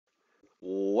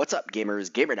What's up,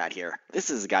 gamers? GamerDad here. This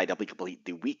is a guide to help you complete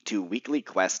the Week 2 weekly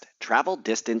quest, Travel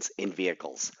Distance in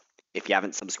Vehicles. If you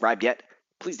haven't subscribed yet,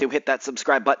 please do hit that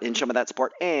subscribe button and show me that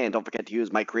support. And don't forget to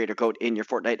use my creator code in your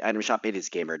Fortnite item shop. It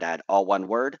is GamerDad, all one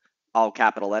word, all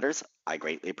capital letters. I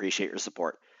greatly appreciate your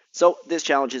support. So this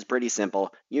challenge is pretty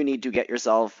simple. You need to get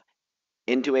yourself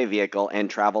into a vehicle and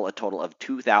travel a total of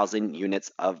 2,000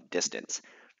 units of distance.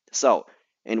 So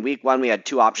in week 1, we had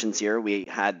two options here. We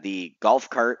had the golf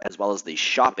cart as well as the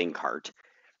shopping cart.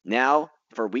 Now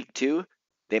for week 2,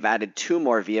 they've added two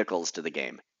more vehicles to the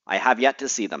game. I have yet to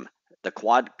see them. The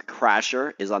quad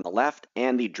crasher is on the left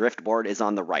and the drift board is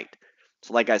on the right.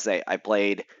 So like I say, I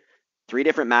played 3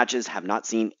 different matches, have not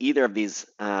seen either of these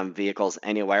vehicles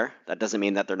anywhere. That doesn't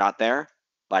mean that they're not there,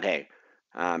 but hey,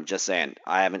 just saying,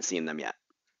 I haven't seen them yet.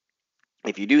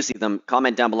 If you do see them,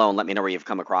 comment down below and let me know where you've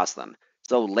come across them.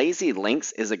 So Lazy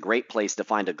Links is a great place to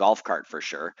find a golf cart for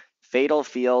sure. Fatal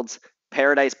Fields,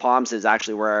 Paradise Palms is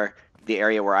actually where the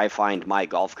area where I find my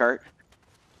golf cart,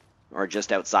 or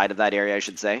just outside of that area, I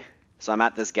should say. So I'm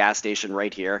at this gas station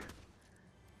right here.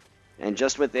 And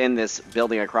just within this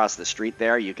building across the street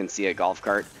there, you can see a golf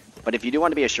cart. But if you do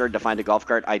want to be assured to find a golf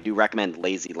cart, I do recommend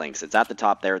Lazy Links. It's at the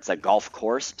top there. It's a golf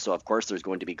course. So, of course, there's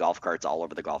going to be golf carts all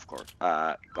over the golf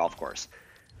course.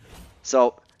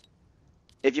 So,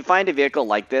 if you find a vehicle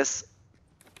like this,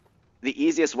 the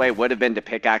easiest way would have been to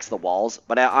pickaxe the walls.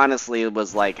 But I honestly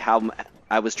was like,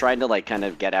 I was trying to like kind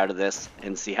of get out of this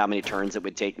and see how many turns it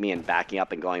would take me and backing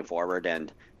up and going forward.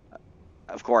 And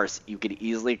of course, you could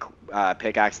easily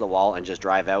pickaxe the wall and just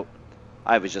drive out.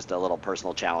 I was just a little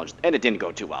personal challenge, and it didn't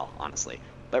go too well, honestly.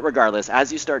 But regardless,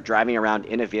 as you start driving around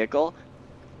in a vehicle,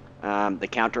 the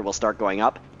counter will start going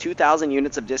up. 2,000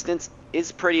 units of distance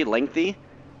is pretty lengthy.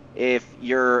 If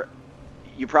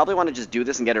you probably want to just do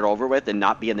this and get it over with and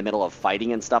not be in the middle of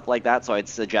fighting and stuff like that. So I'd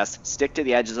suggest stick to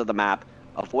the edges of the map,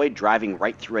 avoid driving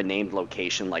right through a named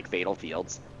location like Fatal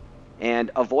Fields,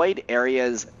 and avoid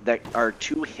areas that are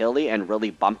too hilly and really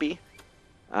bumpy.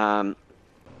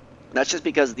 That's just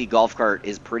because the golf cart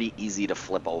is pretty easy to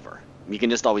flip over. You can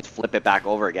just always flip it back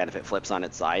over again if it flips on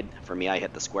its side. For me, I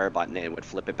hit the square button and it would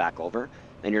flip it back over.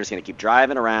 Then you're just going to keep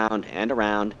driving around and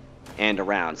around and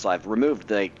around. So I've removed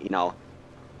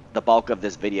the bulk of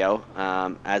this video.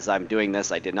 As I'm doing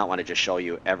this, I did not want to just show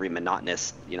you every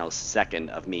monotonous, second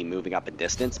of me moving up in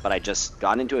distance, but I just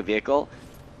got into a vehicle,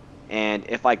 and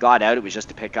if I got out, it was just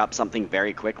to pick up something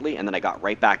very quickly, and then I got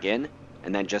right back in,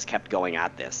 and then just kept going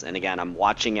at this. And again, I'm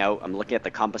watching out, I'm looking at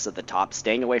the compass at the top,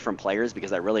 staying away from players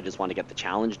because I really just want to get the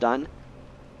challenge done,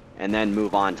 and then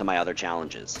move on to my other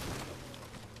challenges.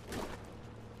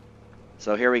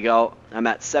 So here we go. I'm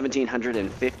at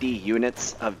 1,750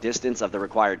 units of distance of the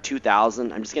required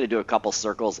 2,000. I'm just going to do a couple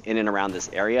circles in and around this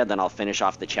area, then I'll finish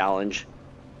off the challenge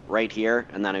right here,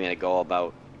 and then I'm going to go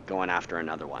about going after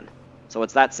another one. So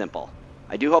it's that simple.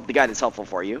 I do hope the guide is helpful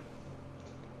for you.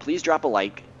 Please drop a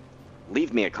like,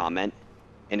 leave me a comment,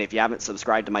 and if you haven't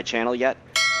subscribed to my channel yet,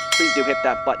 please do hit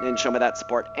that button and show me that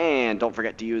support, and don't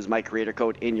forget to use my creator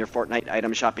code in your Fortnite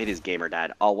item shop. It is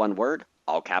GamerDad, all one word,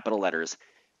 all capital letters.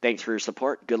 Thanks for your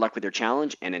support, good luck with your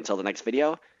challenge, and until the next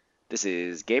video, this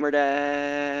is GamerDad,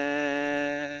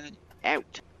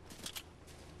 out.